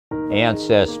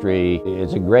Ancestry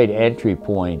is a great entry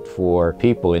point for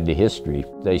people into history.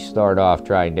 They start off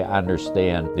trying to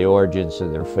understand the origins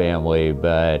of their family,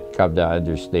 but come to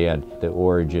understand the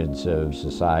origins of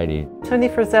society. Toni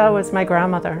Frissell was my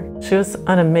grandmother. She was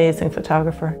an amazing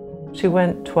photographer. She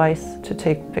went twice to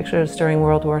take pictures during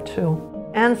World War II.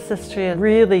 Ancestry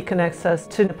really connects us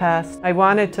to the past. I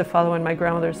wanted to follow in my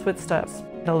grandmother's footsteps,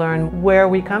 to learn where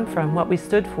we come from, what we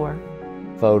stood for.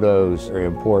 Photos are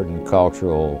important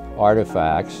cultural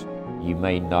artifacts. You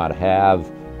may not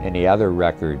have any other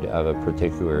record of a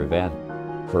particular event.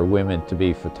 For women to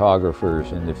be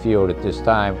photographers in the field at this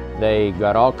time, they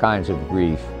got all kinds of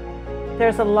grief.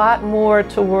 There's a lot more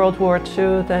to World War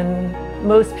II than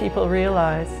most people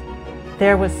realize.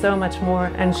 There was so much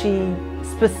more, and she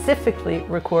specifically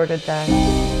recorded that.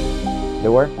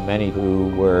 There weren't many who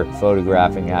were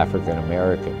photographing African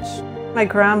Americans. My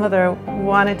grandmother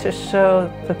wanted to show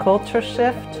the culture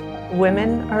shift.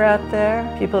 Women are out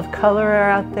there, people of color are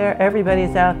out there,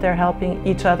 everybody's out there helping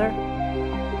each other.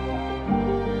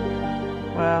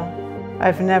 Wow,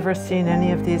 I've never seen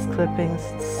any of these clippings.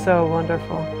 It's so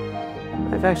wonderful.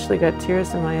 I've actually got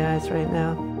tears in my eyes right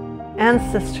now.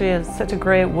 Ancestry is such a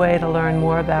great way to learn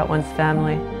more about one's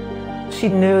family. She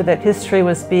knew that history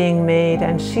was being made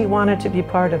and she wanted to be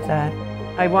part of that.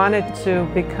 I wanted to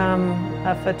become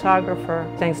a photographer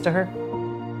thanks to her.